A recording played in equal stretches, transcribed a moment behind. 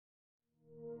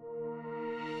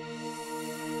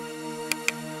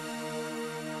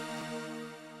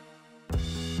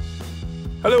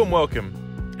Hello and welcome.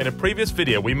 In a previous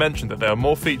video we mentioned that there are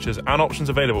more features and options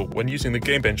available when using the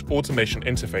GameBench Automation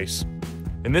Interface.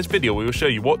 In this video we will show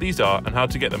you what these are and how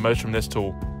to get the most from this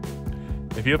tool.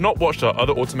 If you have not watched our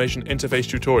other Automation Interface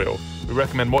tutorial, we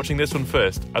recommend watching this one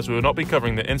first, as we will not be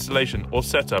covering the installation or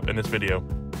setup in this video.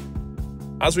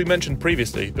 As we mentioned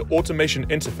previously, the Automation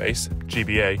Interface,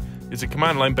 GBA, is a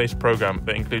command line based program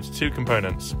that includes two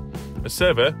components. A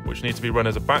server, which needs to be run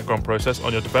as a background process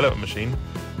on your development machine,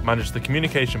 manages the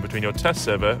communication between your test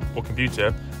server or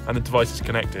computer and the devices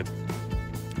connected.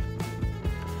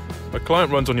 A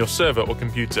client runs on your server or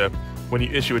computer. When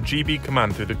you issue a GB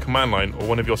command through the command line or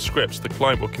one of your scripts, the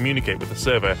client will communicate with the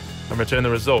server and return the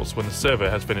results when the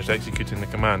server has finished executing the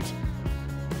command.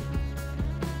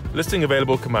 Listing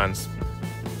available commands.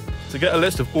 To get a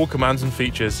list of all commands and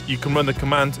features, you can run the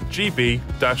command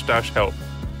gb-help.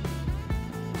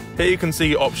 Here you can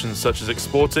see options such as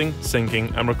exporting,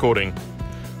 syncing and recording.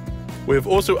 We have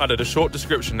also added a short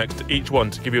description next to each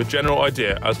one to give you a general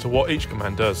idea as to what each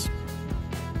command does.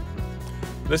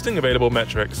 Listing available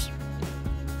metrics.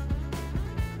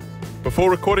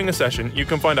 Before recording a session, you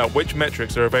can find out which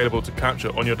metrics are available to capture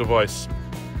on your device.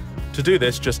 To do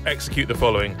this, just execute the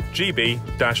following: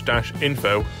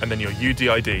 gb-info and then your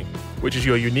UDID, which is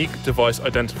your unique device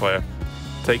identifier.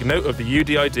 Take note of the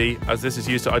UDID, as this is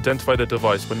used to identify the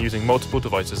device when using multiple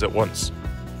devices at once.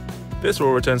 This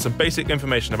will return some basic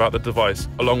information about the device,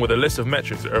 along with a list of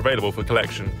metrics that are available for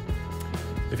collection.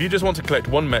 If you just want to collect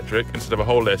one metric instead of a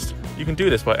whole list, you can do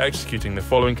this by executing the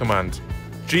following command: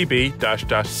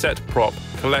 gb-setprop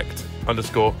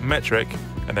collect_metric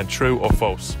and then true or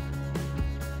false.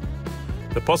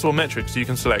 The possible metrics you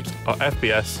can select are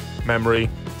FPS,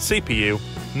 memory, CPU,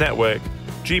 network,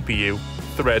 GPU,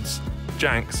 threads,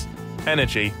 janks,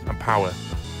 energy and power.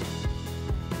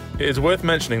 It is worth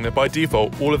mentioning that by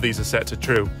default all of these are set to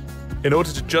true. In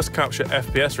order to just capture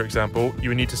FPS, for example, you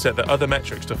will need to set the other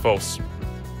metrics to false.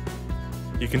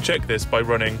 You can check this by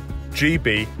running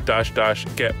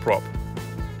gb-getprop.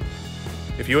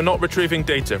 If you are not retrieving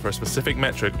data for a specific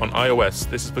metric on iOS,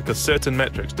 this is because certain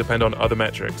metrics depend on other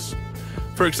metrics.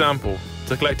 For example,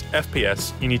 to collect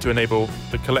FPS, you need to enable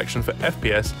the collection for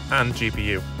FPS and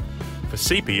GPU. For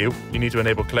CPU, you need to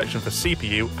enable collection for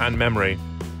CPU and memory.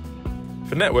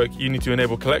 For network, you need to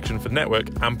enable collection for network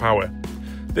and power.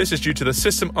 This is due to the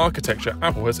system architecture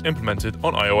Apple has implemented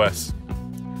on iOS.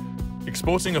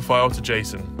 Exporting a file to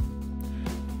JSON.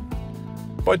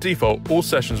 By default, all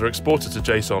sessions are exported to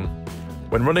JSON.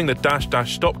 When running the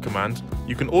 --stop command,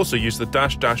 you can also use the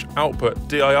 --output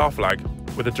dir flag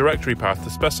with a directory path to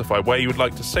specify where you would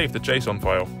like to save the JSON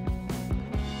file.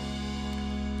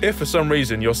 If for some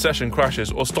reason your session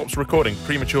crashes or stops recording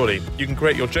prematurely, you can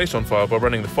create your JSON file by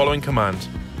running the following command: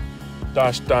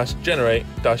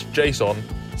 --generate-json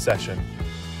session,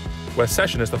 where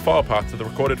session is the file path to the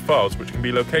recorded files, which can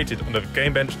be located under the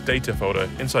GameBench data folder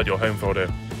inside your home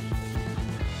folder.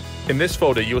 In this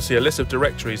folder you will see a list of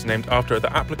directories named after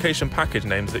the application package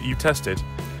names that you tested,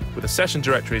 with the session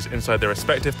directories inside their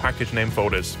respective package name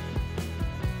folders.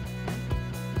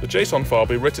 The JSON file will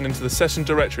be written into the session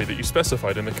directory that you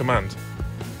specified in the command.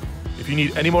 If you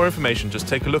need any more information, just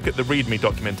take a look at the README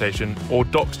documentation or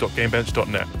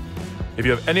docs.gamebench.net. If you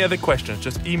have any other questions,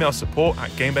 just email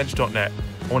support@gamebench.net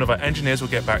and one of our engineers will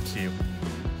get back to you.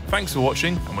 Thanks for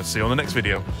watching, and we'll see you on the next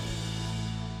video.